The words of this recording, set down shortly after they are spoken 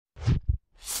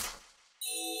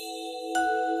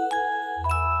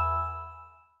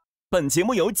本节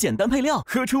目由简单配料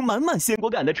喝出满满鲜果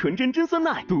感的纯真真酸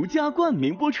奶独家冠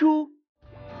名播出。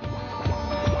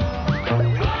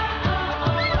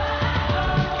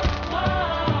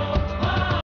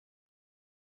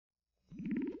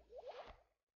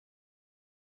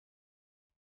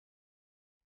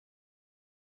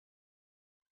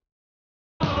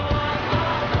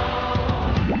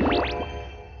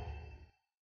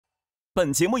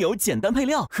本节目由简单配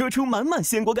料喝出满满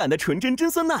鲜果感的纯真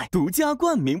真酸奶独家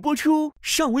冠名播出。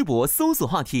上微博搜索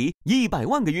话题100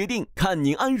万个约定，看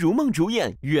宁安如梦主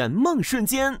演圆梦瞬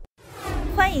间。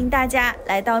欢迎大家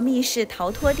来到密室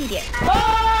逃脱地点。不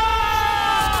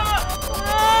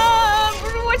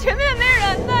是我前面没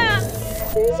人呢。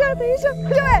等一下，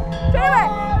这位，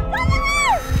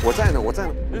我在呢。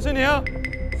刘诗宁，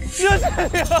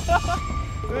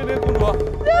对，公主。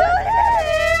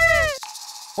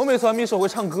我每次玩密室我会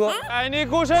唱歌，爱你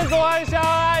孤身走暗巷，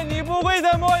爱你不会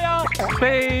的模样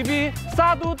 ，baby，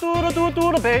 撒嘟嘟的嘟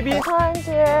嘟的 baby， 团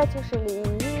结就是礼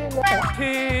了。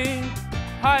听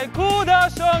海哭的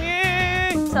声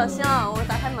音。小心啊，我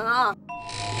打开门啊。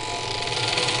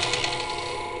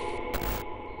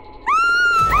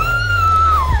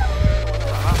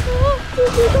别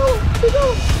动！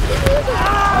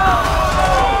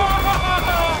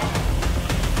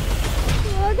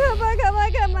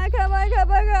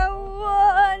看我！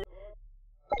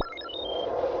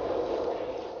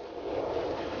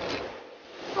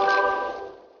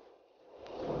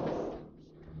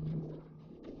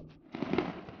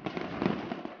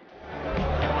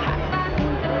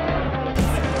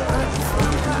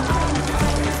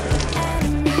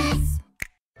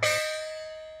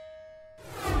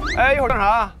哎，一会儿干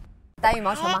啥？打羽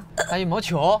毛球吗？打羽毛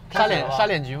球？杀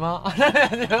脸局吗？杀脸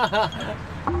局。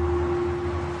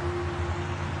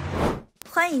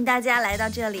欢迎大家来到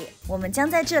这里，我们将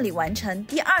在这里完成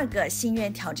第2个心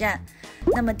愿挑战。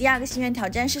那么第2个心愿挑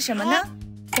战是什么呢？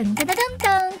等一下，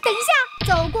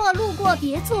走过路过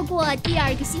别错过，第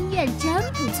2个心愿真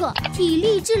不错，体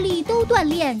力智力都锻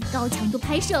炼，高强度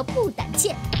拍摄不胆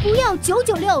怯，不要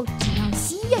996，只要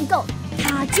心愿够，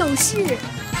它就是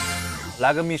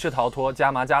来个密室逃脱，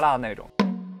加麻加辣的那种。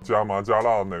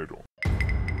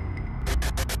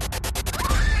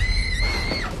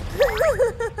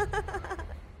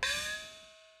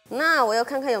那我要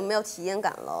看看有没有体验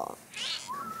感了。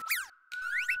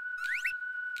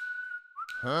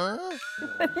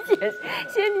谢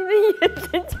你的眼神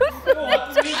就是那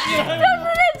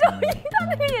种遇到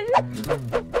那个眼神。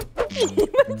你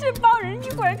们这帮人一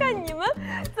会儿看你们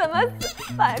怎么死，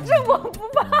反正我不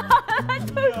怕。就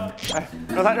是，哎，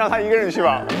让他一个人去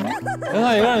吧。让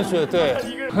他一个人去，对。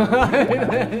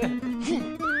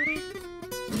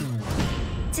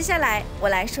接下来我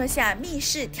来说下密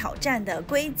室挑战的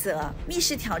规则。密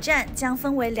室挑战将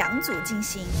分为2组进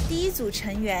行，第1组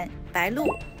成员白鹿、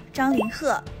张凌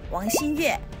赫、王新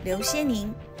月、刘歇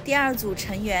宁；第2组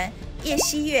成员叶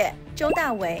希月、周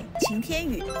大为、秦天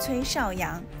宇、崔少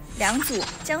阳。2组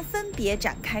将分别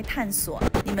展开探索。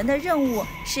你们的任务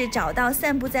是找到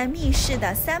散布在密室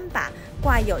的3把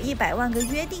挂有100万个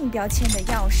约定标签的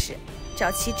钥匙。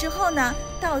找齐之后呢，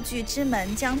道具之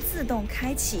门将自动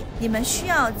开启。你们需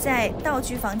要在道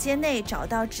具房间内找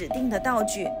到指定的道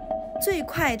具，最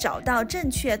快找到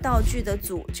正确道具的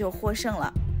组就获胜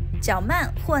了。较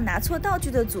慢或拿错道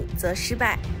具的组则失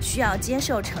败，需要接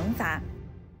受惩罚。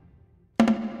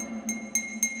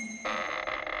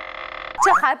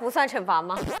这还不算惩罚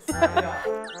吗？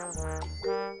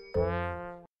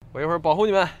我一会儿保护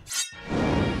你们。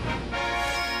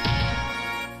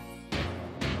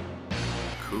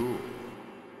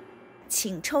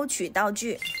请抽取道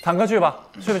具。坦克去吧，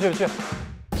去。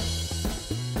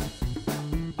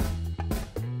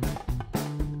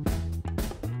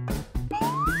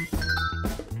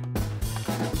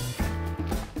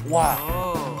哇！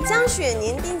江雪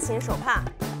宁定情手帕。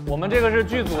我们这个是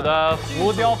剧组的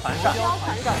浮雕帆扇。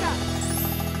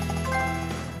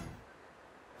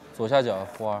左下角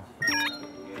负2，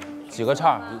几个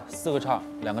叉？4个叉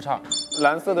，2个叉。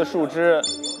蓝色的树枝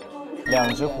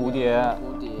，2只蝴蝶。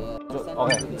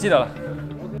OK， 记得了，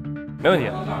没问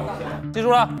题，记住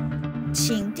了。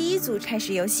请第1组开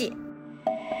始游戏。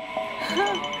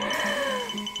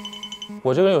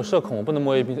我这个人有社恐，我不能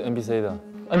摸 NPC 的。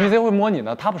NPC 会摸你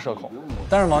的，他不社恐，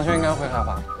但是王轩应该会害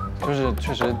怕，就是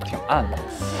确实挺暗的。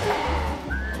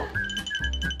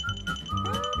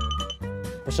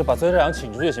不是把崔少阳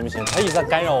请出去行不行？他一直在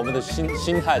干扰我们的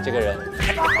心态，这个人。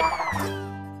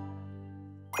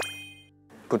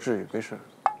不至于，没事。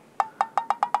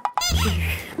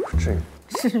不至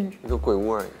于，一个鬼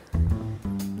屋而已。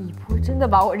你不会真的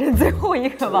把我认最后一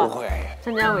个吧？不会，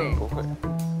张家伟不会。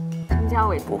加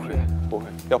尾字。不会，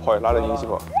要跑也拉着音系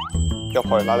跑，要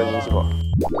跑也拉着音系跑。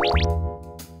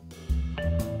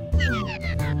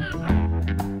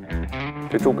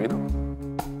别皱眉头。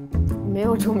没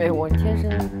有皱眉，我天生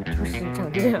就是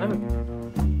长这样。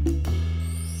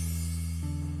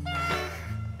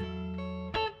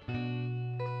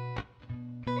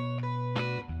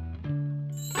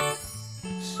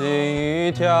心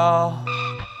一跳，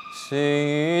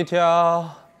心一跳，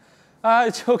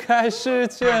爱就开始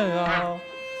煎熬，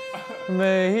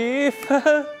每一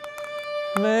分，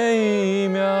每一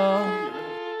秒。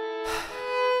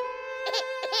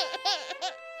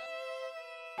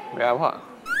没害怕，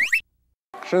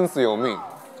生死有命，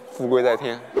富贵在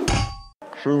天。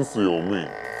生死有命，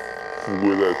富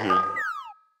贵在天。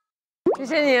谢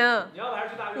谢你，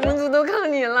我们组都靠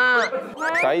你了。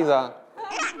啥意思啊？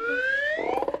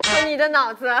靠你的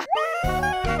脑子。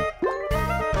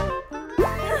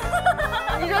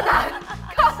你说他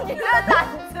靠你的胆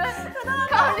子，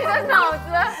靠你的脑子，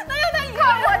那要他靠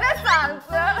我的嗓子，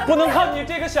不能靠你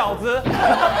这个小子。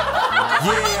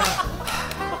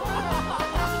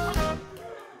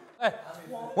哎，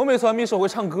我每次玩密室我会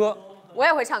唱歌。我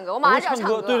也会唱歌，我马上就要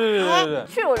唱歌。对。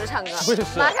去我就唱歌。我也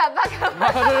是。马卡巴卡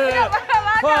巴卡巴卡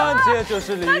巴卡。团结就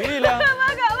是力量。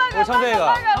我唱这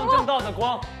个。唱正道的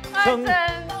光。正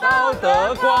道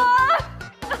的光。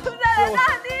在大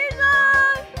地上。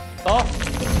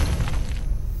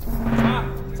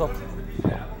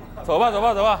走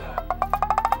吧。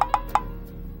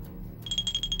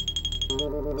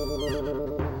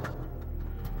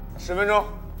 10分钟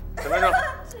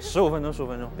，15分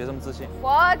钟，别这么自信。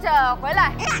活着回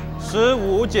来。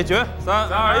15解决，3、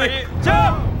2、1，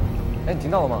加！哎，你听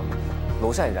到了吗？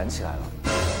楼下也燃起来了。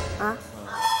啊？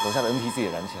楼下的 NPC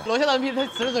也燃起来了。楼下的 NPC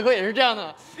此时此刻也是这样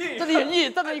的，这里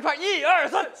1站在一块，1、2、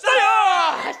3，加油！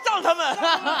上他们！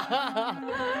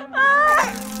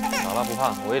好了，不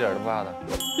怕，我一点都不怕的。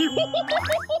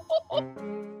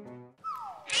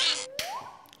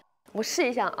我试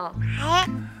一下啊。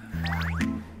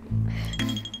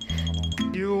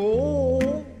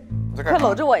快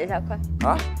搂着我一下，快！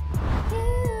啊！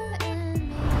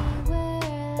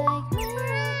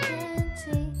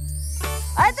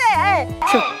哎对哎，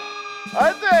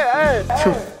哎对哎，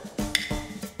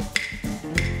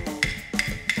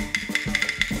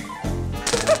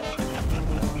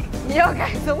你要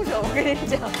改松手，我跟你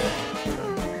讲。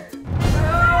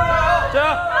加油！啊！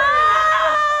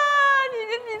你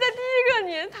在第一个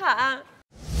年弹。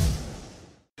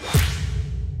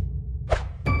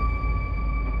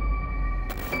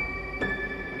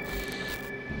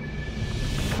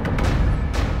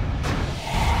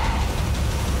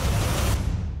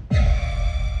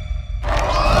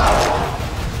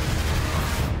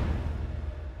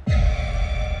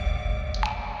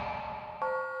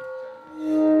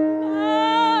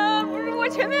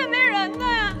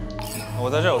 我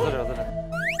在这。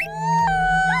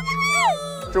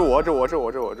这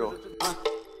我。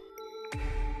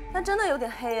那真的有点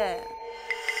黑哎。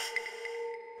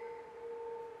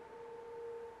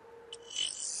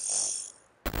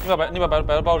你把白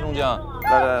的抱中间啊！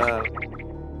来。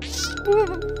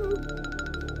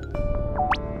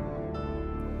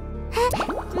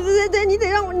对，你得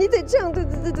让我，你得这样，对。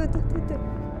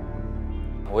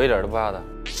我一点都不怕的。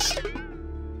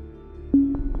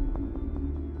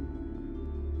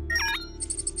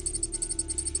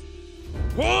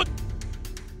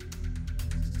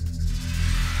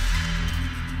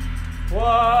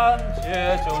 团结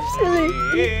就是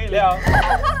力量，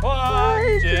团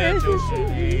结就是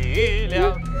力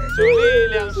量，这力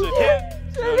量是天，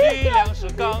这力量是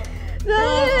钢，这力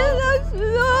量是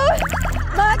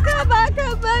马克，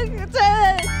对，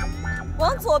往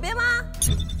左边吗？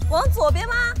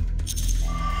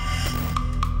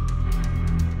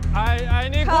爱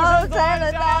你孤身走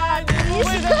暗巷，爱你不为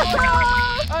的模样，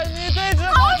爱你对峙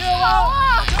好绝望，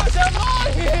就像梦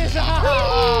一场。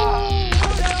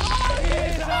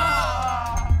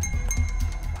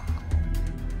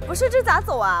 不是，这咋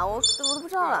走啊？我都不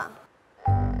知道了。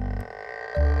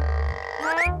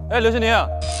哎，刘欣宁，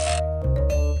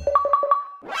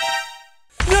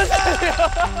刘欣宁，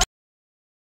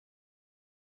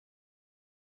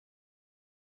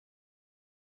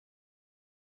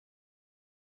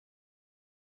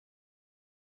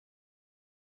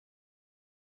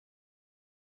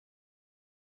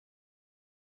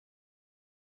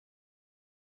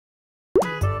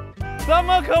咱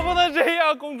们可不能这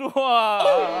样，公主啊！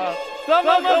咱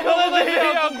们可不能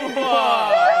这样，公主啊！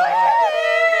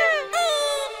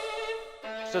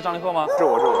这是张凌赫吗？这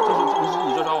我。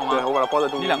你就抓我吗？对，我把他包在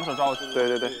中间。你2个手抓我。对。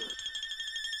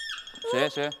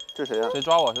谁？这谁呀？谁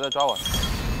抓我？谁在抓我？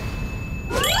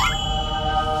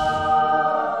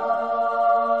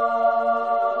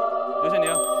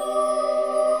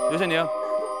谢宁。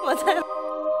我在。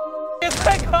你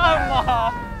在干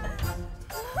嘛？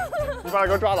你把他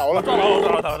给我抓牢了！抓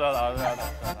牢！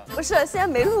不是，现在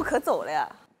没路可走了呀。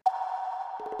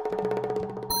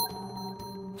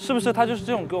是不是他就是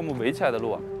这种给我们围起来的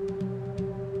路啊？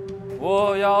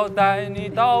我要带你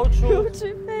到处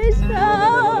去飞翔。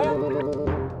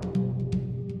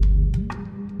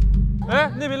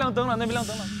哎，那边亮灯了，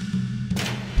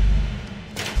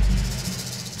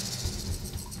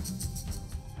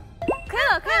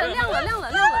可以了，亮了。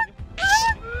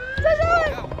在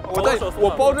这儿。我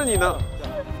包着你呢。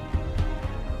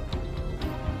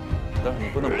等会你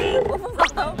不能跑，我不跑，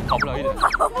跑不了一点。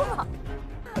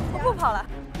我不跑了。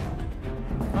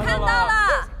看到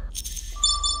了。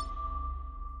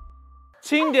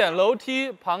清点楼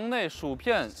梯旁内薯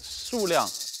片数量。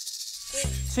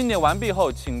清点完毕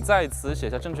后，请在此写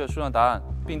下正确数量答案，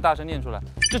并大声念出来。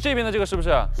这边的这个是不是？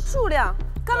数量，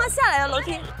刚刚下来的楼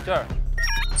梯。这儿。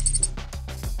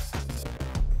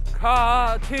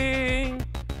卡听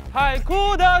海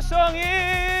哭的声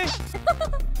音。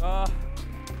啊。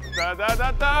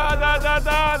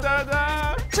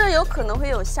哒。这有可能会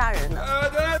有吓人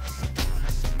的。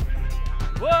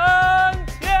问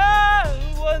天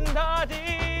问大地。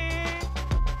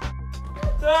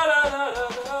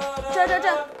这，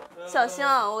小心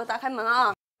啊！我打开门了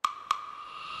啊！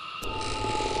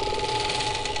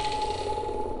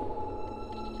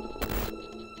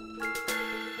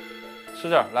使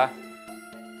劲来！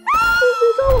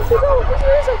别抓我！不是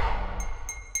人手！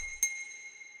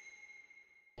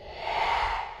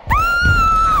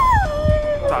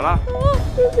咋了？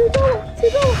别抓我！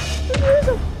不是人手！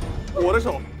我的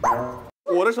手。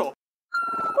哦，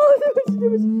对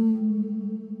不起。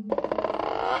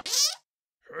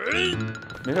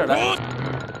没事，来，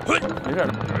没事。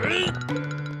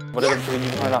我这个是个衣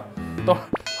服穿上，等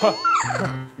会儿，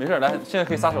没事，来，现在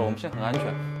可以撒手，我们现在很安全。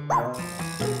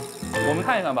我们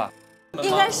看一看吧。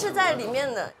应该是在里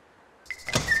面的。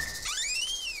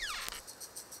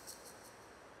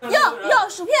要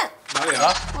薯片。哪里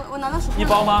啊？我拿到薯片。一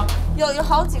包吗？有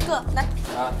好几个，来。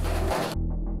啊。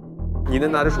你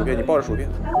能拿着薯片，你抱着薯片。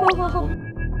好。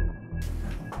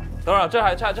等会儿，这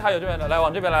还有这边的，来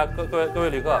往这边来，各位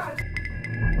旅客。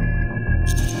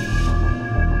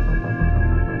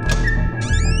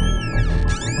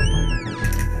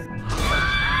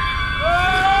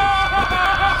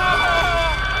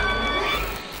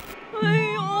哎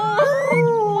呦，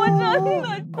我真的。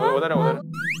我在这。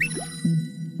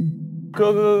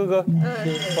哥，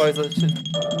不好意思，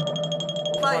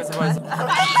不好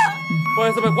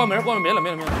意思，关门，没了。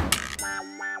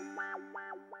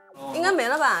应该没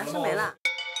了吧？是没了。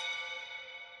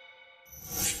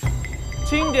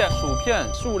清点薯片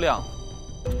数量。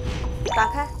打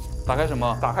开。打开什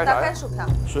么？打开薯条。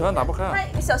薯条打不开啊。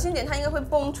它小心点，它应该会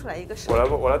蹦出来一个手。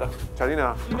我来打，小心点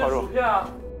啊！靠住。薯片啊。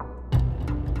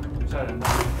挺吓人的。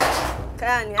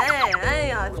看你，哎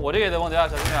呀！我这个也得蹦，等下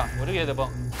小心点，我这个也得蹦。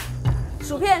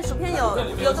薯片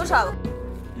有多少？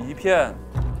一片。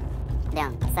2、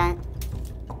3、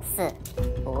4、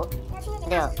5、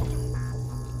6。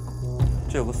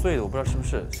这有个碎的，我不知道是不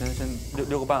是，先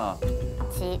6个半啊。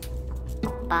7、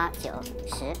8、9、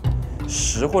10。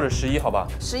10或者11，好吧。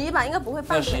11吧，应该不会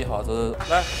半。那11好，走，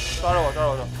来，抓着我。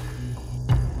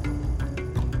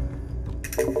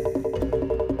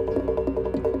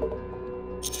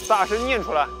大声念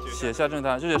出来，写下正答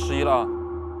案，就写11了啊。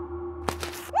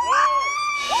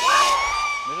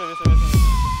没事。对不起。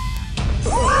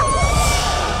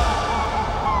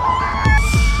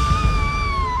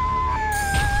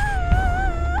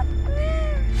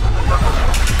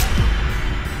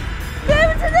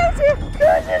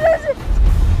没事。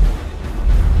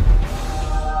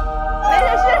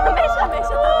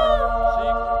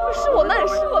是我们。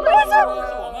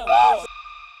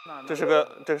这是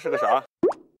个啥？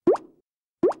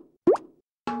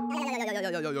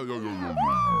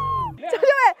这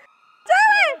位，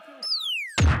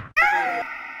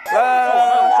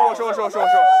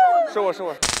来，是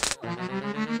我。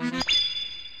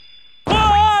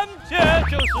团结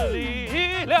就是力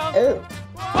量，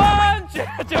团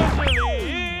结就是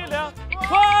力量，团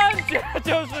结就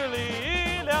是力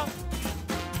量。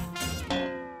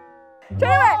这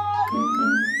位，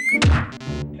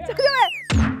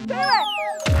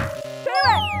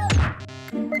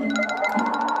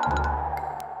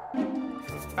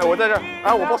哎，我在这儿，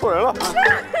哎，我抱错人了。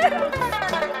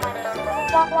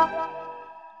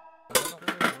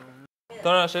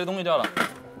当然，谁的东西掉了？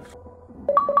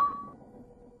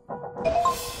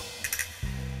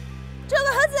这个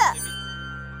盒子。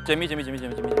解密。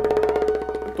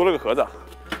多了个盒子。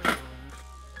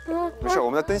没事，我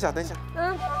们再蹬下。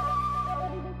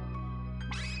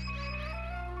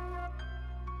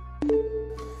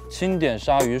清点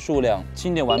鲨鱼数量，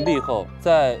清点完毕后，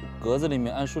在格子里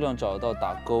面按数量找到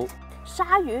打勾。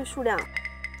鲨鱼数量，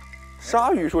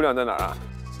鲨鱼数量在哪儿啊？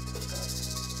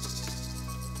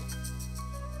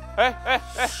哎，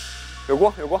有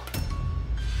锅。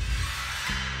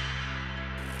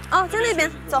哦，在那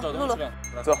边，走，露露，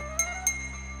走。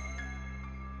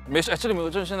没事，这里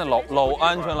面这现在老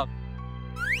安全了。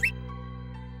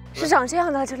是长这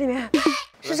样的，这里面，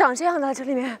是长这样的，这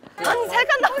里面。啊，你才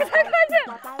看到，你才看见。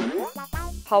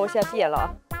好，我现在闭眼了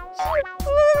啊。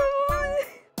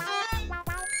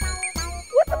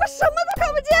我怎么什么都看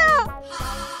不见啊？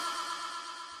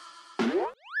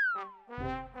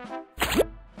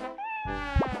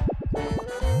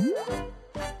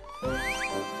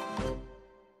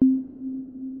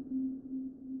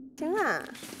行啊。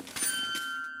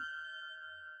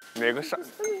哪个鲨？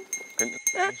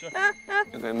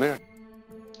没事。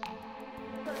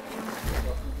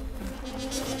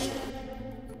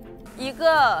1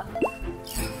个、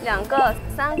2个、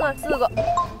3个、4个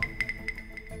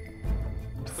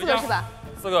，4个是吧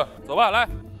？4个，走吧，来。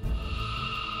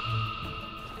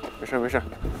没事。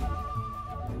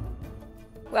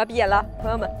我要闭眼了，朋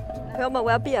友们，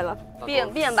我要闭眼了，闭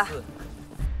眼吧。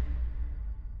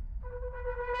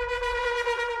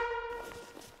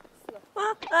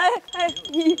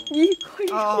你快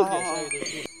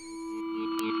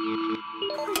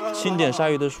清点鲨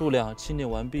鱼的数量，清点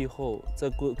完毕后，在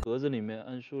格子里面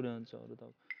按数量找得到。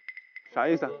啥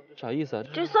意思啊？啥意思啊？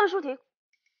这算术题。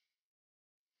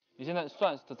你现在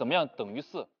算怎么样等于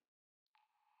4？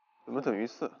怎么等于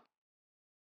4？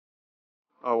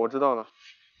啊，我知道了。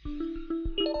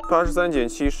83减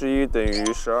7、11等于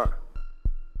12。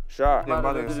12减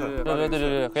8等于4。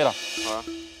对，可以了。好了。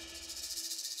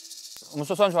我们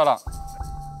算出来了。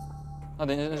那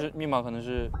等一下，那是密码可能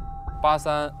是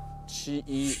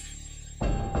8371。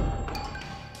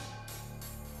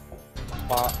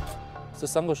8，这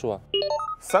3个数啊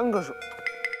？3个数。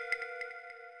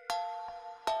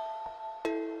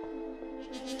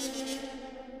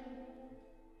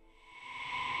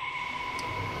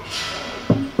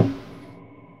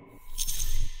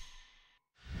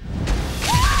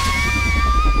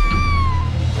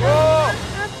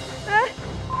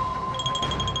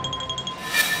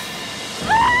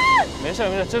没事，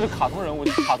这是卡通人物，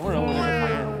这是卡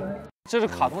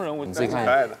通人物，你自己看一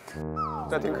下。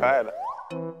这挺可爱的。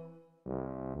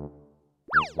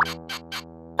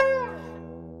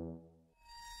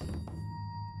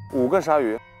5个鲨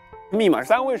鱼，密码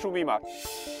3位数密码。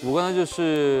5个呢就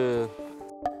是。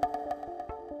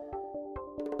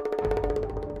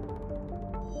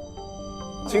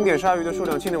清点鲨鱼的数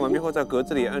量，清点完毕后在格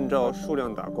子里按照数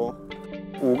量打勾。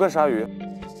5个鲨鱼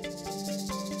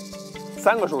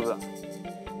，3个数字。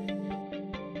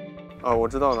啊，我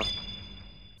知道了。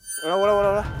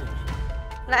我来。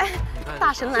来，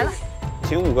大神来了。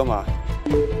请5个码。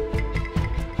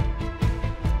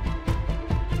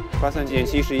83减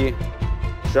7、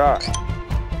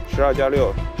11，12，12加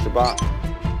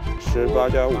6，18，18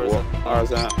加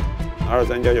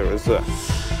5，23，23加94。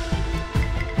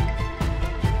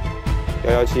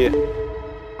117，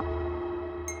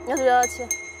要是117。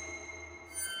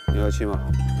117吗？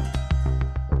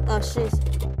试一下。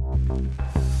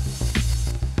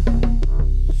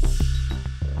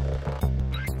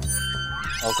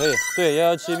哦，可以，对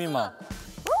，117密码。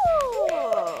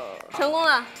成功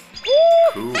了。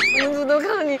我们组都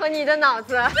靠你的脑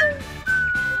子。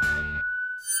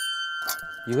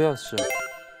1个钥匙。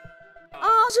啊，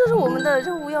这是我们的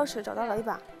任务钥匙，找到了一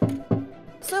把。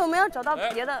所以我们要找到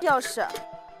别的钥匙。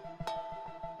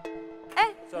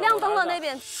哎，亮灯了那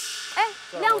边。哎，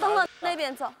亮灯了那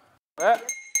边走。哎。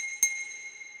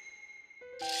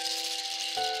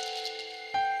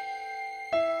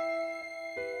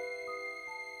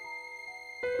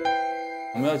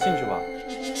我们要进去吧。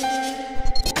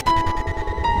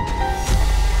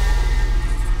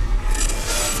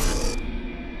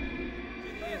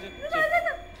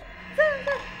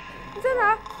你在哪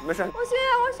儿？没事。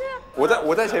我去。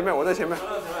我在前面。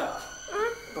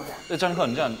哎，张克，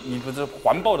你这样，你不是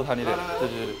环抱着他，你得，对，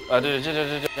啊，对，这样。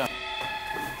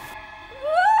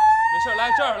没事，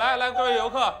来这儿，来，各位游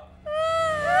客。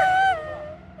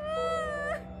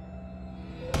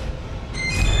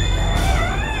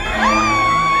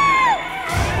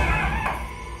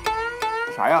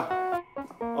啥呀？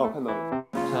哦，看到了。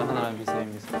看到了 NPC。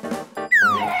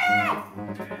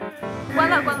关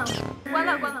了。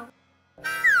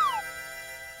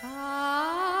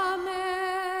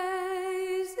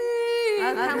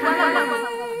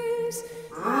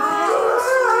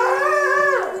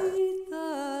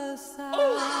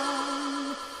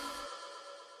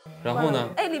然后呢？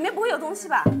哎，里面不会有东西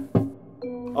吧？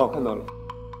哦，看到了。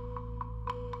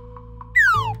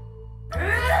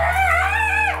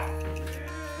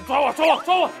抓我！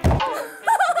走！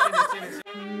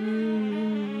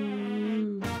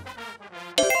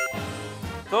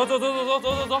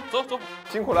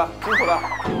辛苦了。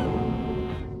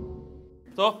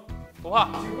走，不怕。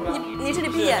你这里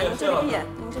闭眼，你这里闭眼。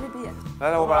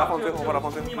来，我把它放最后，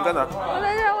你在哪儿？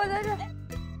我在这。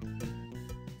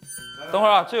等会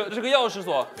儿啊，这个钥匙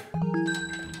锁。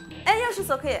哎，钥匙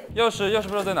锁可以。钥匙不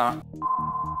知道在哪儿。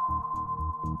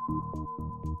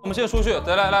我们先出去，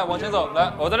再来往前走，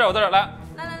来，我在这儿，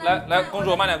来，公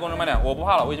主慢点，我不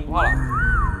怕了，我已经不怕了。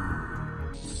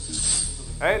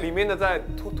哎，里面的在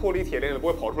脱离铁链了，不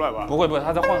会跑出来吧？不会，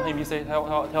他在换 NPC， 他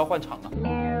要换场了。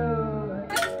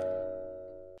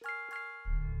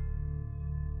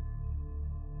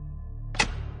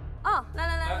哦，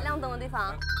来，亮灯的地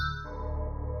方。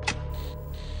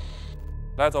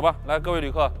来，走吧，来，各位旅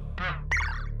客。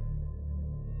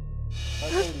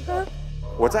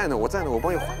我在呢，我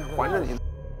帮你环着你。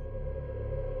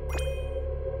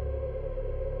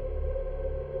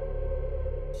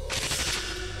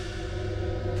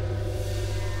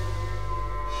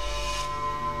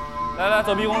来，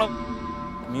走迷宫了。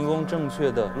迷宫正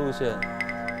确的路线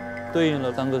对应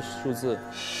了3个数字。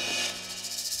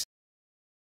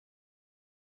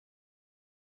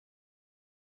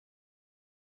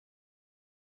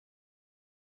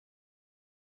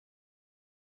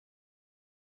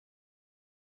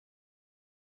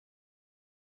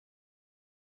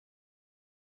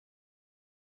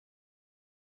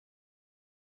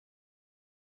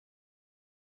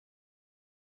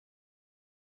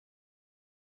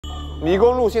迷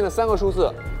宫路线的3个数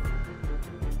字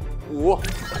：5、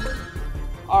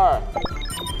2、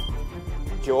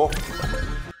9。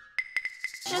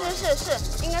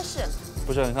是，应该是。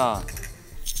不是，你看啊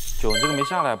，9这个没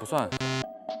下来不算。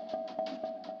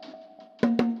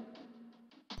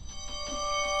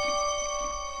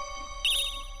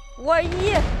5、2、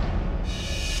1。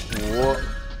5、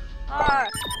2、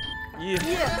1。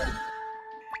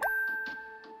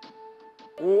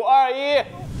5、2、1。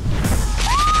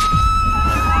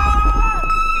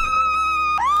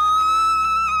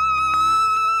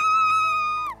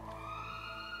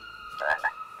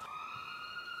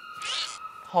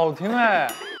好听哎！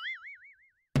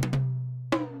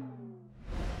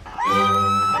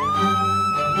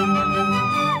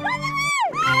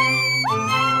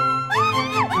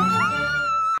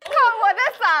看我的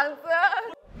嗓子。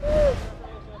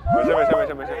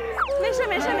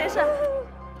没事。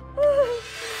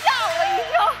吓我一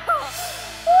跳，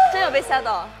真有被吓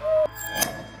到。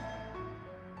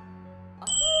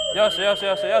钥匙！有了。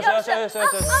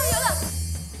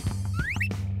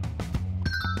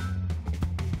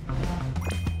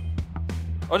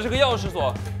哦，这是个钥匙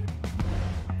锁。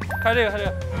开这个。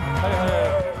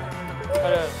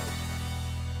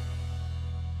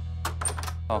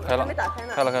哦，开了。还没打开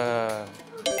呢。开了。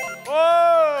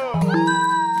哦！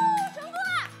成功了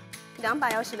！2把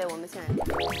钥匙嘞，我们现在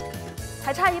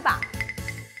还差1把。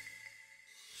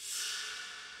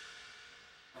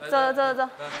走。来走。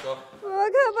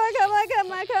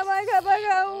马克，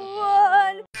我。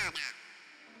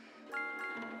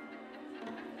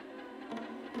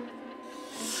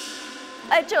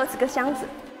哎，这有个箱子。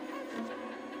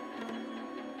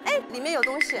哎，里面有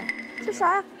东西，这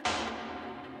啥呀？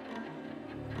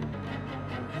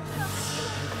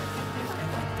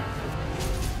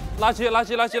垃圾。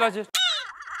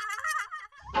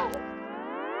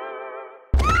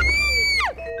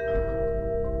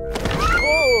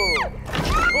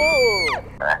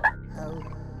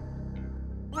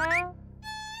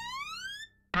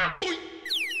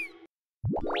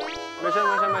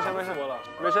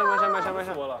没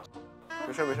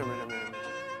事，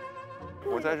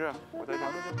我在这，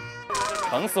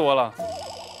疼死我了，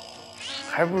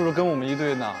还不如跟我们一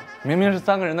队呢。明明是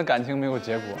3个人的感情没有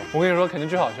结果，我跟你说肯定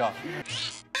最好笑。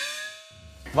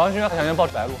王勋想先抱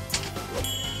着白鹿，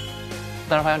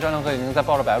但是发现张凌赫已经在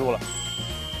抱着白鹿了，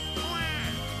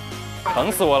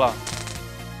疼死我了。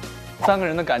 3个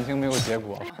人的感情没有结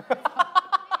果。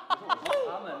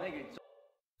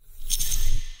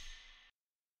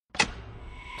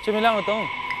这边亮个灯，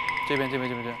这边。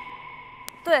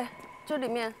对，就里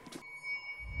面。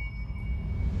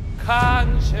看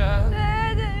见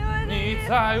你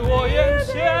在我眼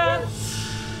前。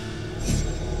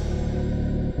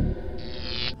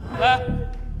来，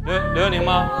刘宁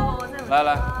吗？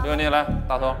来，刘宁来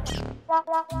打头。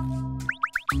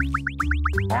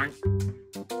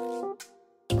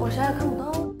 我实在看不到。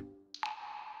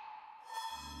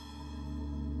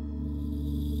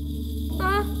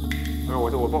啊！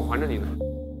我帮还着你呢。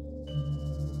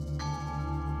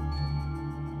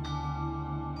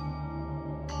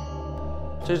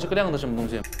这是个亮的什么东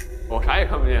西？我啥也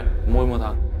看不见。摸一摸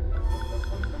它。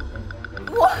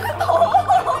我的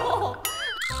头。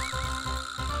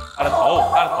他的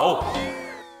头，他的头。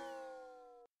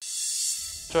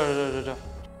这。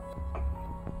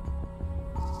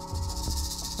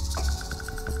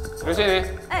刘谢林。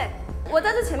哎，我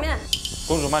在这前面。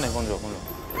公主慢点，公主。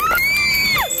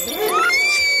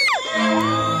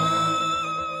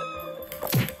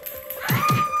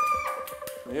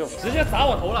没有，直接砸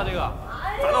我头了，这个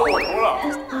砸到我头了，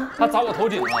他砸我头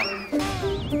顶了。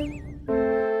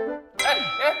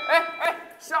哎，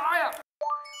啥呀？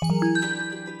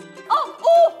哦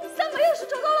，3把钥匙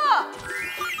找到了，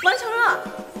完成了。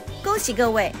恭喜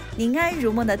各位，宁安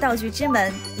如梦的道具之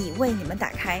门已为你们打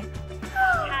开。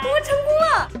我成功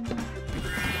了。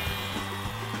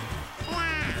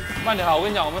慢点哈，我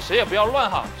跟你讲，我们谁也不要乱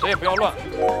哈，谁也不要乱。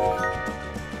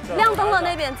亮灯了，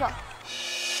那边走。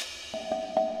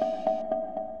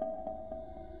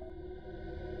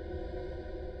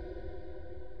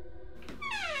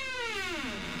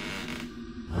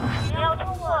你要通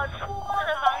过触摸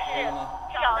的方式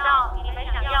找到你们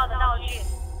想要的道具。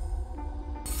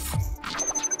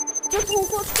就通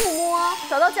过触摸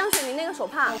找到江雪明那个手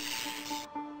帕。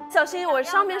小心，我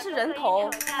上面是人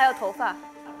头，还有头发。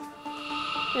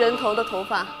人头的头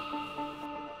发。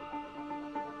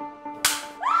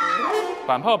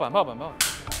板炮，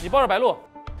你抱着白鹿。啊，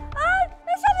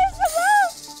那上面什么？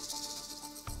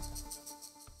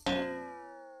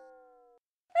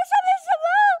那上面什么？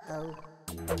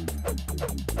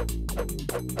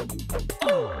啊，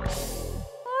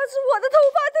是我的头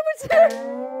发，对不起。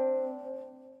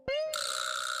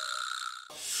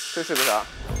这是个啥？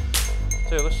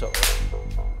这有个手，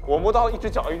我摸到一只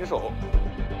脚，一只手。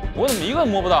我怎么一个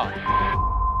摸不到？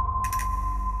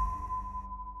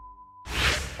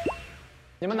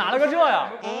你们拿了个这呀？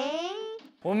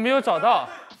我们没有找到。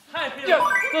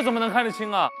这怎么能看得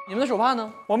清啊？你们的手帕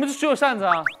呢？我们就只有扇子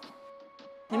啊。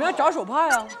你们要找手帕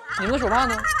呀？你们的手帕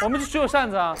呢？我们就只有扇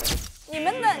子啊。你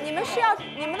们的任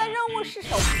务是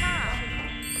手帕。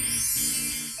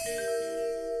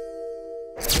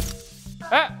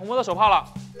哎，我摸到手帕了。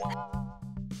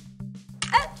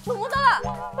哎，我摸到了。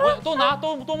我都拿，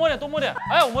多摸点。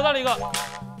哎，我摸到了一个。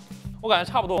我感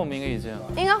觉差不多，我们应该已经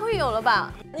应该会有了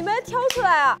吧？你们要挑出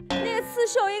来啊！那个刺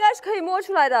绣应该是可以摸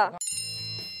出来的。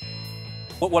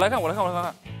我来看，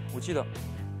我记得。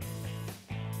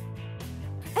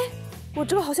哎，我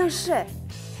这个好像是哎，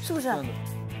是不是？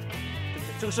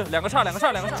这个是两个叉，就是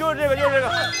这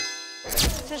个。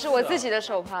这是我自己的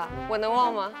手帕，我能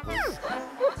忘吗？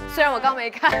虽然我刚没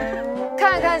看，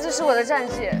看，这是我的战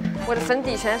绩，我的粉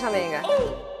底全在上面应该。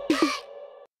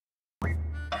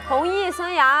从艺生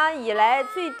涯以来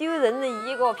最丢人的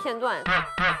一个片段。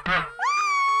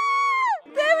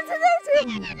对不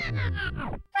起。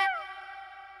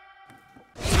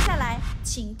接下来，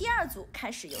请第2组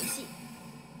开始游戏。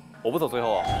我不走最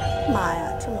后啊！妈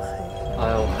呀，这么黑！哎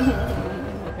呦，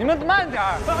你们慢点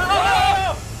儿！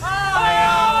哎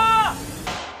呀！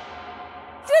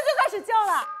这就开始叫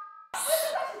了。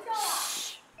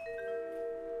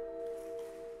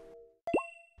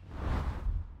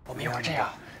我们一会儿这样。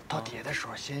到底下的时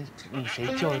候，先那谁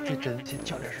叫最真，先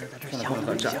叫点声，在这响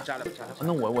一下。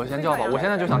那我先叫吧，我现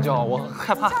在就想叫，我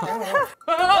害怕。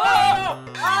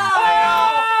哎呀！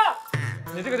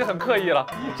你这个就很刻意了，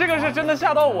这个是真的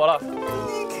吓到我了。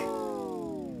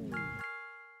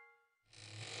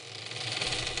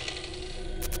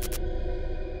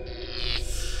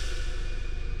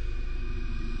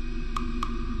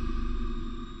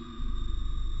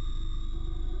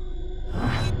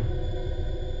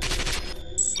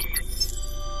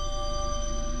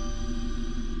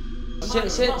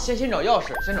先找钥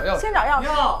匙，先找钥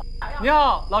匙。你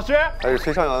好，老师。还是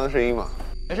崔尚阳的声音嘛？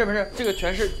没事，这个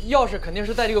全是钥匙，肯定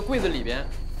是在这个柜子里边，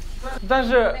但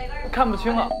是看不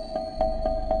清了，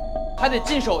还得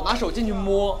拿手进去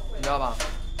摸，你知道吧？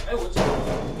哎，我这2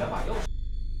把钥匙。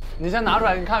你先拿出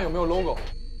来，你看有没有 logo。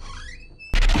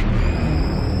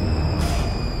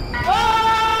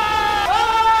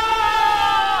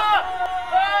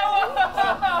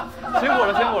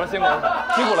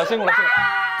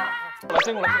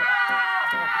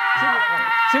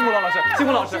辛苦了，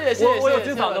老师，谢谢，我有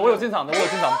进场的，是，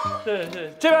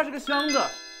这边是个箱子，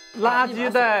垃圾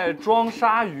袋装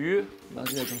鲨鱼，垃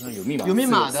圾袋装鲨鱼有密码，有密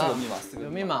码的，有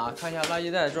密码，看一下垃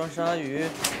圾袋装鲨鱼。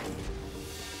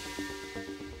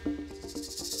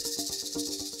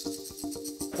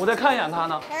我再看一眼他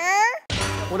呢。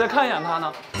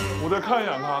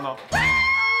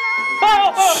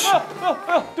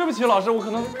对不起，老师，我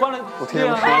可能关了。我听见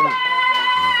声音。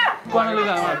关了力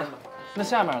量有点大。那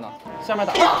下面呢？下面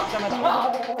打。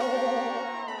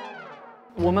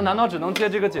我们难道只能接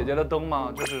这个姐姐的灯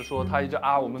吗？就是说她一直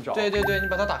啊，我们找。对，你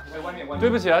把它打开。对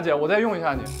不起啊，姐，我再用一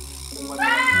下你。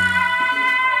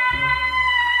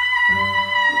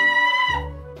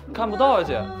看不到啊，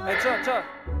姐。哎，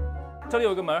这里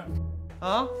有个门。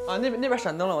那边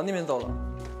闪灯了，往那边走了。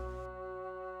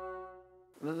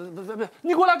别，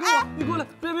你过来跟我，你过来，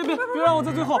别让我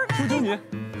在最后，求求你，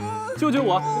救救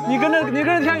我！你跟着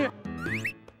天宇，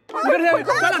咱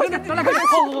俩跟着，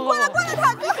走。过来，他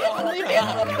别，你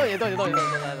别，动你，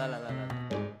来。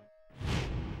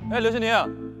哎，刘欣宁，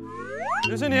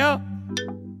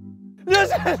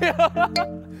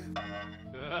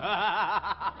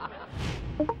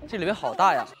这里面好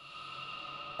大呀！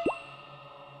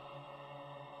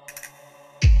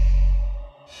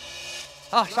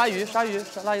啊，鲨鱼，垃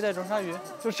圾袋装鲨鱼，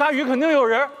就鲨鱼肯定有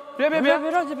人，别着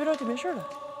急，没事的。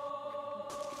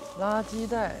垃圾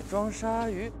袋装鲨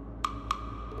鱼。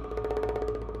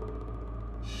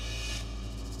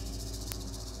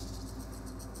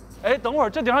哎，等会儿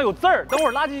这顶上有字儿，等会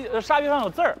儿鲨鱼上有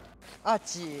字儿。啊，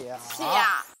姐呀，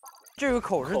这个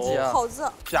口是几啊？口字。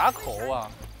夹口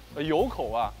啊，有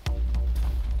口啊。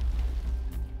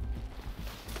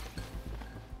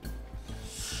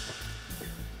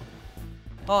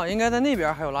哦，应该在那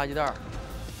边还有垃圾袋。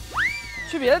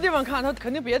去别的地方看，它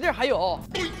肯定别的地儿还有。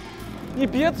你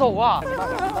别走啊！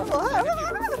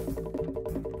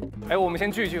哎，我们先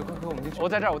聚一聚，快，我们进去。我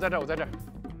在这儿。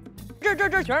这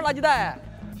全是垃圾袋。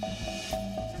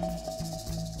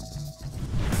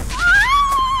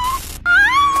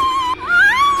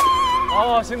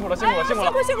哦，辛苦了，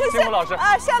老师。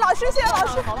啊，谢谢老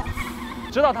师。好了，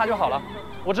知道他就好了，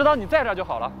我知道你在这儿就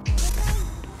好了。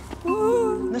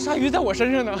那鲨鱼在我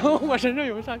身上呢，我身上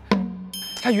有个鲨鱼。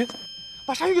鲨鱼，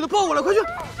把鲨鱼给它抱过来，快去！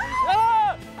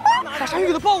把鲨鱼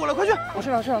给它抱过来，快去！我去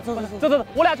哪？走，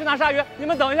我俩去拿鲨鱼，你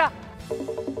们等一下。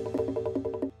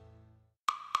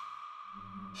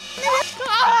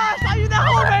啊，鲨鱼在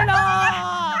后面呢！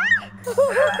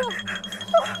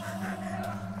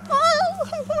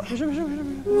没事。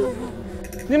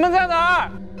你们在哪儿？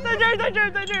在这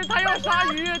儿，他要鲨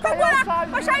鱼，快过来，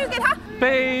把鲨鱼给他。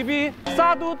Baby，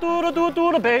 撒嘟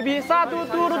嘟的 baby， 撒嘟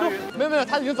嘟。没有，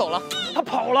他已经走了，他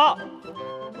跑了。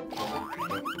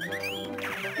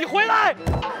你回来，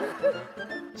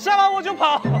下完我就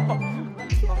跑。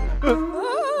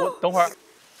我等会儿。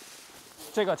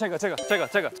这个。这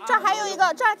儿还有一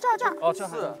个，这儿。哦，这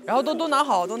还有。然后都拿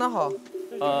好。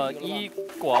一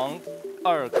广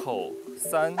二口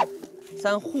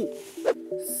三户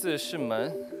，4是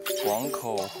门，广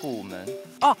口户门。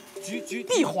啊，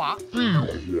壁滑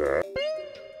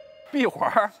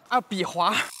啊，笔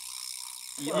滑。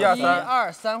1、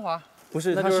2、3滑。不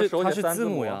是，它是字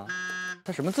母呀。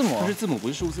它什么字母？它是字母，不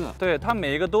是数字。对，它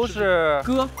每一个都是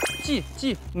歌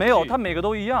记，没有，它每个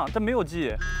都一样，它没有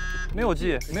记。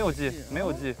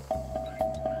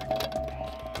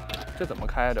这怎么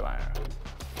开这玩意儿？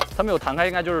它没有弹开，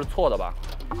应该就是错的吧？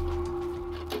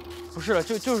不是了，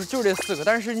就是这4个，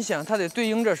但是你想，它得对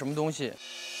应着什么东西？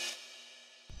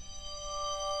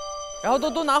然后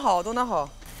都拿好。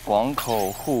广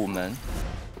口户门。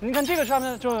你看这个上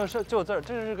面就有字儿，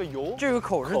这是个油。这个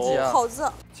口是几啊？口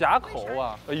字。夹口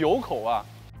啊，有口啊。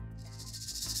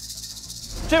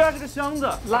这边是个箱子，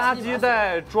垃圾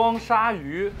袋装鲨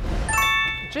鱼。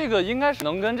这个应该是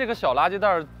能跟这个小垃圾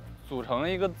袋组成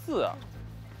一个字啊。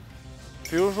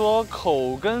比如说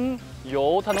口跟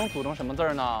油，它能组成什么字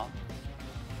呢？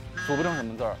组不成什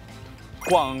么字儿。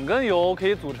广跟油可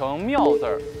以组成妙字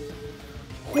儿。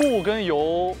户跟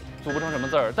油组不成什么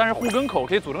字儿，但是户跟口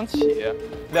可以组成起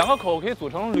，2个口可以组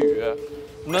成吕，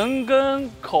门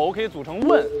跟口可以组成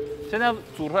问。现在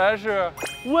组出来是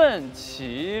问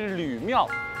起吕妙，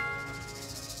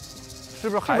是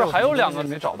不是还有2个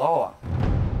没找到啊？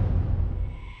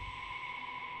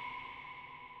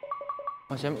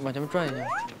往前面转一下，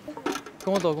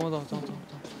跟我走。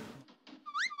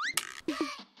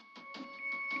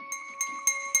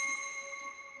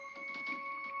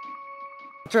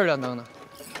这儿亮灯呢。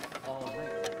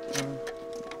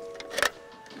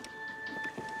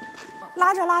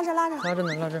拉着拉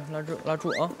住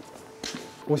啊！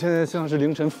我现在像是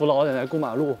凌晨扶老奶奶过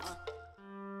马路。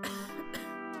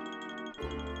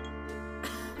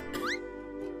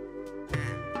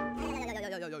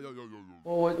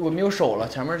我没有手了，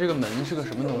前面这个门是个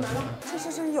什么东西？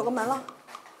是有个门了。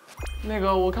那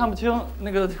个我看不清，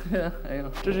那个，哎呀，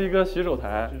这是一个洗手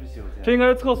台，这应该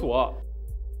是厕所。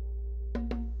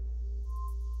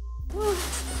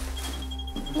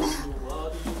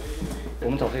我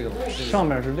们找这个吧，上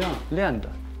面是亮的。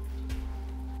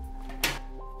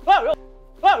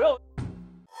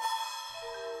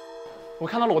我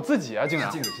看到了我自己啊，竟然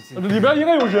镜子是镜子，里边应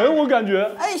该有人，我感觉。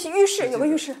哎，浴室有个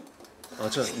浴室。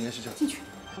这应该是这。进去。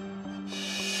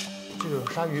这个有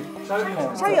鲨鱼，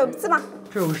鲨鱼有字吗？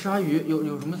这有个鲨鱼，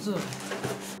有什么字？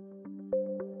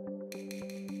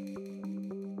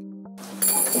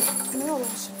没有东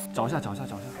西。找一下。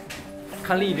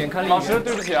看另一边，看另一边。老师，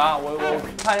对不起啊，我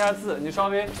看一下字，你稍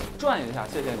微转一下，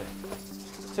谢谢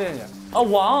你。啊，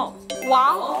王。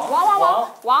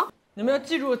你们要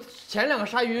记住，前2个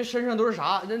鲨鱼身上都是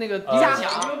啥？那个甲一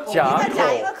个甲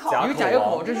一个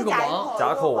口，这是个王。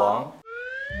甲口王。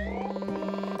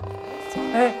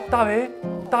哎，大为，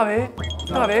嘿，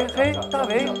大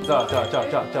为。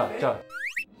这。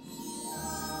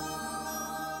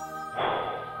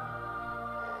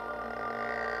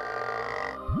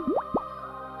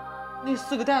那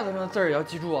4个袋子上的字儿也要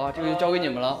记住啊，这个就交给你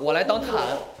们了，我来当坦。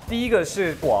第一个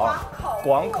是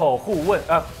广口互问，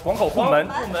广口互门。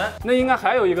那应该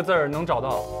还有一个字儿能找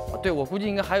到。对，我估计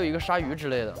应该还有一个鲨鱼之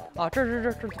类的啊。这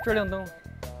亮灯了。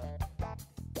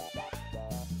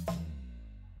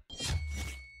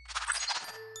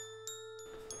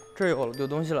这儿有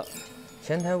东西了。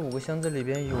前台5个箱子里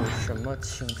边有什么，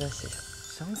请再写下。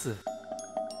箱子。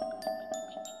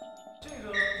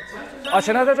啊，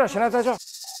前台在这儿。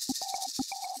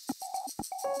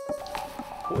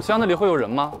箱子里会有人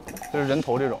吗？就是人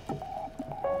头这种，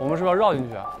我们是不是要绕进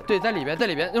去啊？对，在里边，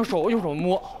用手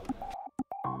摸。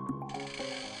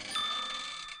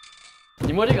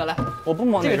你摸这个来，我不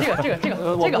摸那个。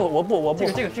我不。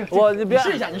我你别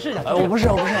试一下，你试一下。我不是。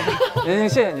行，谢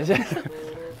谢你。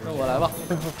那我来吧。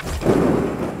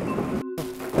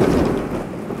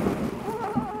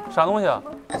啥东西啊？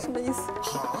什么意思？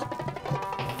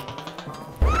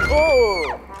哦。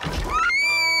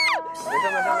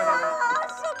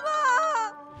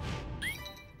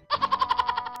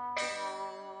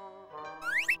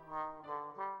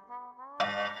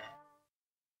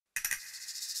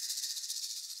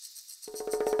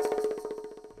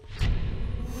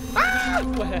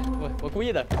没事。我故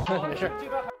意的，没事。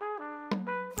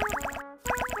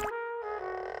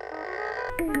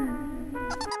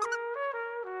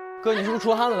哥，你是不是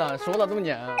出汗了呢？手咋这么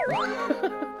黏啊？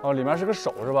哦，里面是个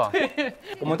手是吧？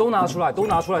我们都拿出来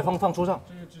放桌上。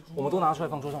我们都拿出来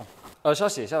放桌上。是要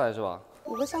写下来是吧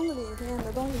5个箱子里面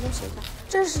的东西都写下。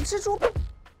这是蜘蛛、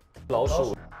老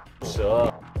鼠、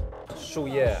蛇、树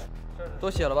叶，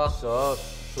都写了吧？蛇、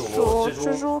鼠、蜘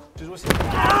蛛写。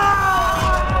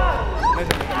没事。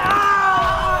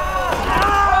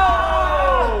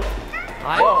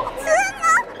哎呦！天哪，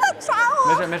他查我！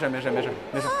没事。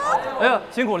哎呀，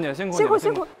辛苦你，辛苦，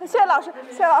谢谢老师。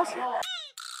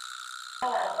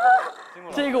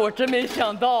这个我真没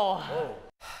想到啊！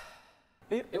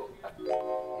哎呦！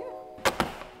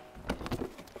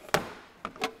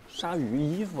鲨鱼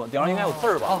衣服顶上应该有字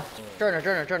儿吧？啊，这儿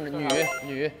呢，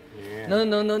女，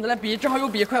能来笔，正好有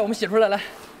笔，快，我们写出来来。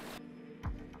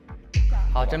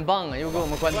好，真棒啊！又给我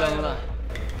们关灯了。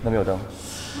那没有灯。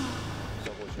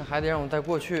那还得让我们再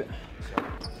过去。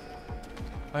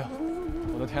哎呦，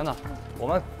我的天哪！我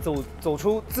们走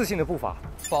出自信的步伐，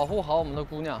保护好我们的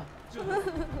姑娘。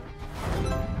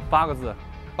 8个字，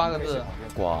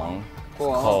广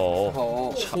口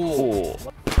互，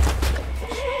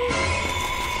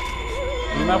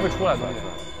应该会出来的。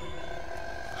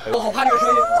我好怕这个声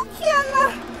音！天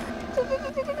哪！这别！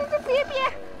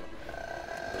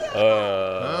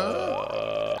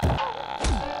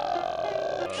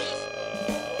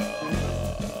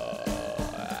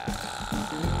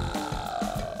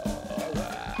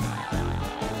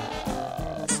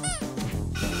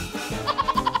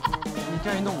你这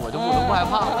样一弄，我都不害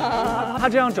怕了。他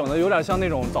这样整的有点像那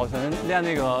种早晨练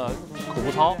那个口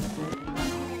部操。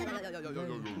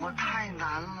我太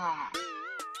难了。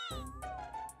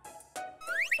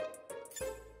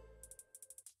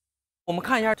 我们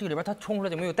看一下这个里边，它冲出来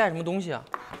有没有带什么东西啊？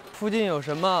附近有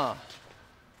什么？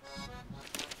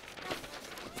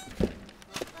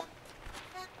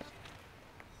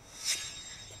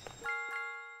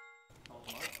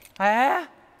哎，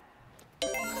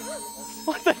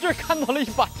我在这儿看到了一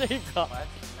把这个，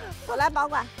我来保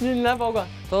管。你来保管。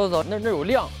走，那有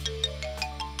亮。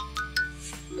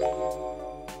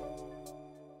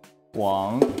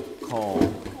广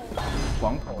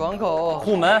口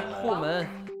户门。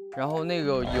 然后那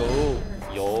个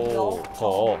有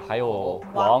口，还有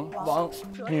王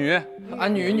女啊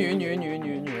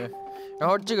女，然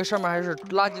后这个上面还是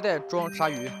垃圾袋装鲨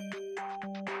鱼，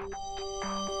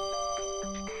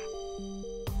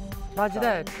垃圾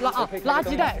袋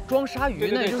装鲨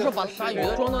鱼呢，也就是说把鲨鱼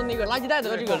装到那个垃圾袋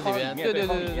的这个里边。对。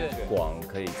广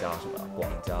可以加什么？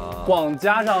广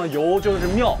加上油就是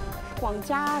妙。广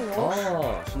家油。哦，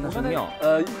是那是庙。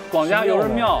广家油是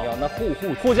庙，那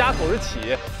户家口是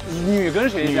启，女跟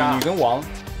谁家？女跟王。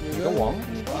女跟王。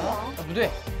不对，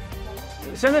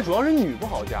现在主要是女不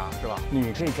好加，是吧？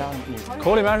女可以加女。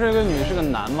口里边是个女，是个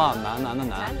男嘛？男的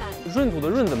男。闰土的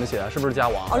闰怎么写？是不是加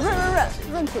王？哦，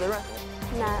闰土的闰。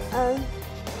男 N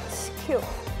Q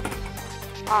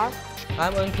R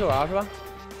M N Q R 是吧？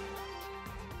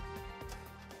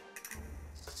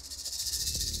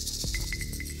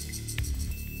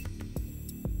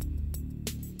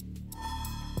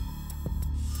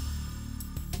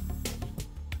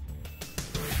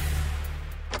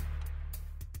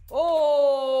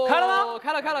哦，开了吗？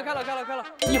开了，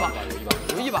一把，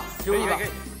有一把，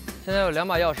现在有2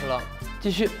把钥匙了，继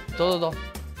续走。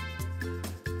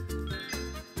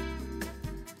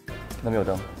那没有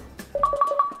灯。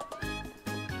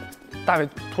大卫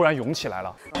突然涌起来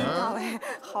了。大卫，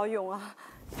好勇啊！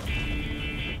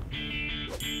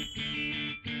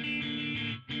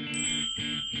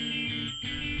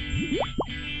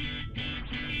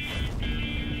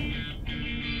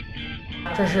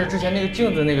这是之前那个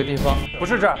镜子那个地方，不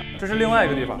是这儿，这是另外一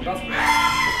个地方。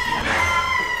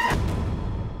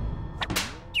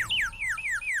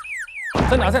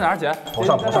在哪儿，姐？头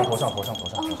上。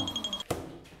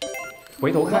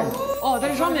回头看一下。哦，在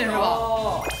这上面是吧？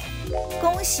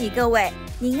恭喜各位，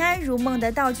宁安如梦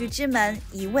的道具之门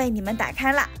已为你们打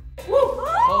开了。走，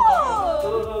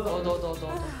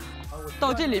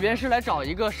到这里边是来找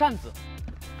一个扇子。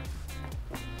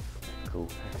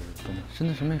真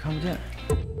的什么也看不见。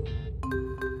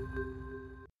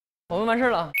我们完事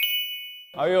了。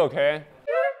Are you OK？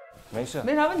 没事，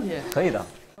没啥问题，可以的。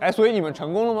哎，所以你们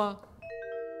成功了吗？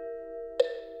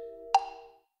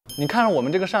你看着我们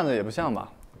这个扇子也不像吧？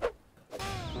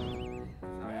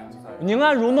宁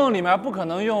安如梦里面不可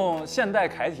能用现代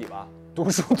楷体吧？读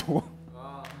书图，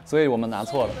所以我们拿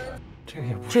错了。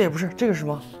这也不是，这个是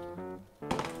吗？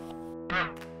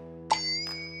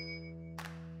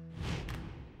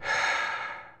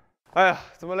哎呀，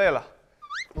这么累了，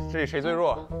这里谁最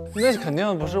弱？那肯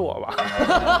定不是我吧？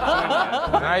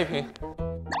拿1瓶，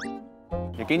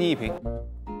也给你1瓶。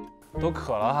都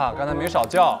渴了哈，刚才没少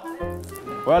叫。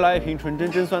我要来1瓶纯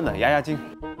真真酸的压压惊。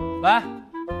来，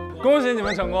恭喜你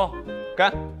们成功，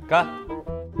干！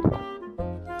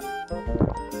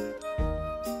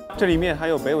这里面还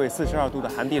有北纬42度的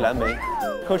寒地蓝莓，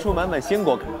喝出满满鲜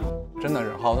果感。真的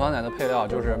是好酸奶的配料，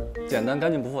就是简单、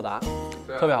干净、不复杂，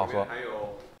特别好喝。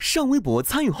上微博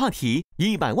参与话题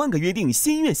，100万个约定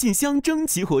心愿信箱征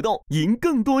集活动，赢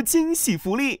更多惊喜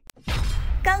福利。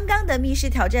刚刚的密室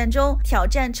挑战中，挑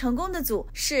战成功的组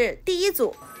是第1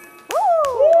组。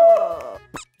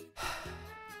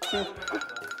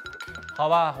好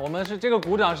吧，我们是这个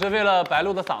鼓掌是为了白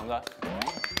鹿的嗓子。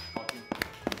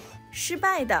失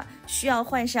败的需要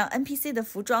换上 NPC 的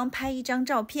服装，拍1张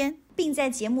照片，并在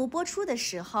节目播出的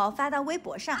时候发到微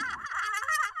博上。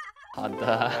好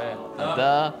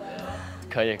的，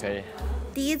可以。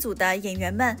第1组的演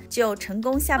员们就成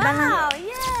功下班了。好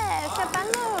耶，下班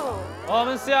喽！我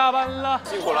们下班了，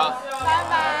辛苦了，拜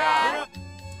拜。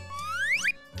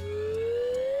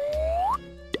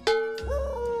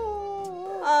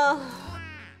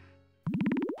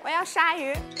我要鲨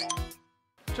鱼。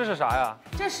这是啥呀？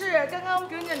这是刚刚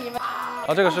跟着你们。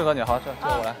啊，这个适合你，好，这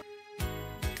我来。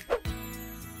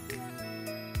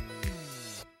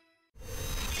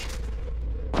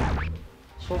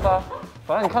出发，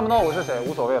反正你看不到我是谁，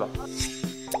无所谓了。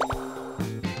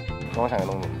等我想个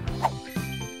东西。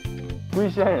龟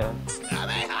仙人。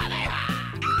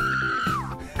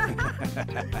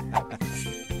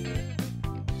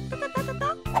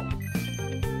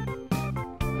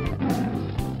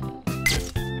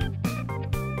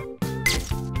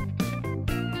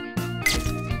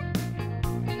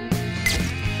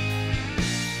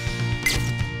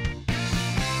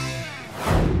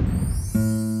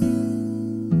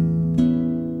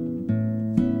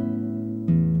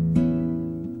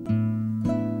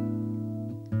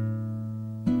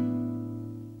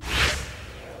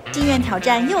心愿挑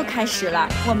战又开始了，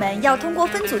我们要通过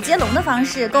分组接龙的方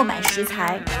式购买食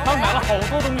材。他买了好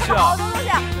多东西啊！好多东西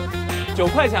啊！9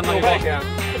块钱吧，9块钱，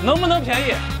能不能便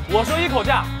宜？我说1口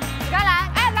价。该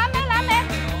来，哎，蓝莓，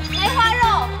梅花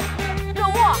肉，肉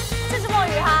末，这是墨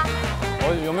鱼哈。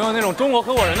我有没有那种中国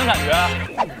合伙人的感觉？哎，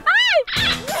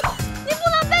你不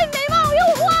能被美貌诱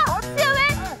惑，谢薇，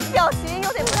表情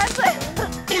有点不太对。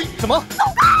什么？走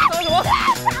开！干什么？抢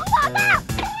我的！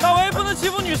大为不能欺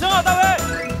负女生啊，大为。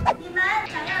你们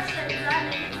想要选择哪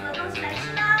一组的东西来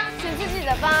吃吗？选自己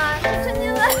的吧，真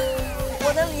的了，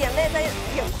我的眼泪在眼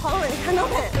眶了，你看到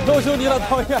没？求求你了，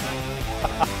导演。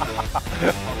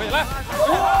可以来。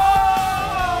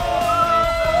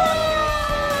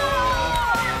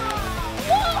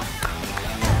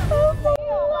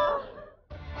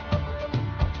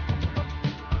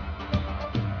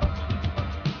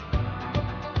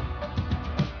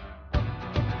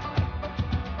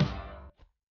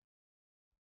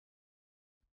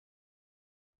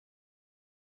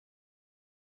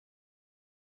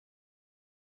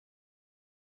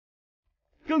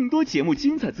更多节目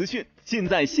精彩资讯，尽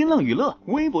在新浪娱乐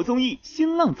微博综艺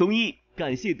新浪综艺。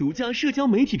感谢独家社交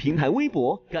媒体平台微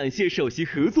博，感谢首席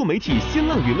合作媒体新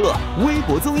浪娱乐微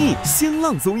博综艺新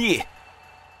浪综艺。